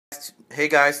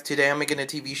guys, today I'm making a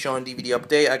TV show and DVD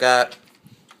update. I got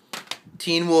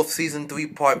Teen Wolf Season 3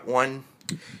 Part 1.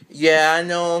 Yeah, I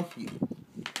know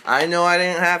I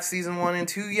didn't have Season 1 and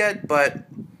 2 yet, but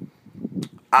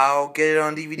I'll get it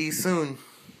on DVD soon.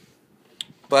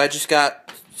 But I just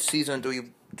got Season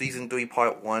 3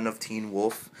 Part 1 of Teen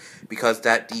Wolf because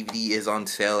that DVD is on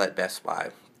sale at Best Buy.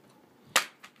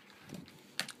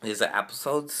 Here's the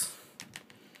episodes.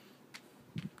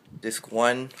 Disc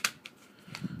 1,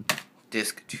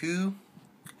 Disc 2,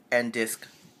 and Disc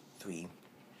 3.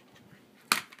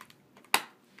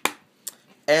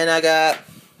 And I got,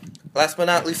 last but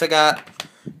not least, I got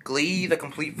Glee, the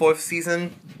complete 4th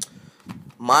season.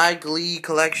 My Glee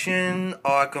collection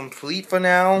are complete for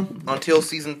now until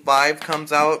Season 5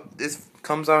 comes out. This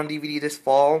comes out on DVD this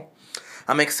fall.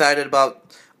 I'm excited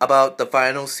about the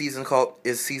final season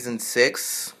is Season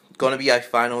 6. Going to be our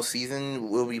final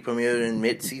season. Will be premiered in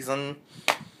mid-season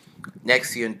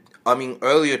next year.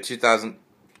 Earlier 2000.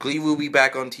 Glee will be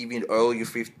back on TV in earlier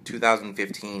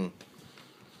 2015.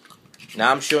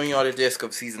 Now I'm showing you all the disc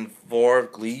of Season 4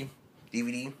 of Glee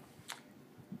DVD.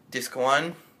 Disc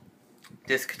 1,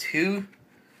 Disc 2,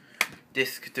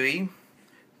 Disc 3,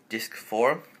 Disc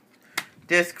 4,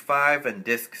 Disc 5, and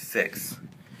Disc 6.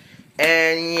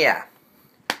 And yeah.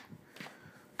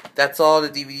 That's all the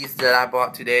DVDs that I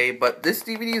bought today. But this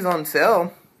DVD is on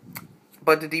sale.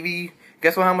 But the DVD,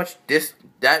 guess what? How much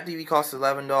that DVD costs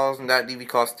 $11 and that DVD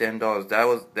costs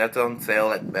 $10. That's on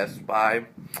sale at Best Buy.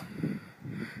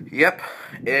 Yep.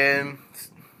 And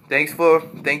thank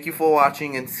you for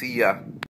watching and see ya.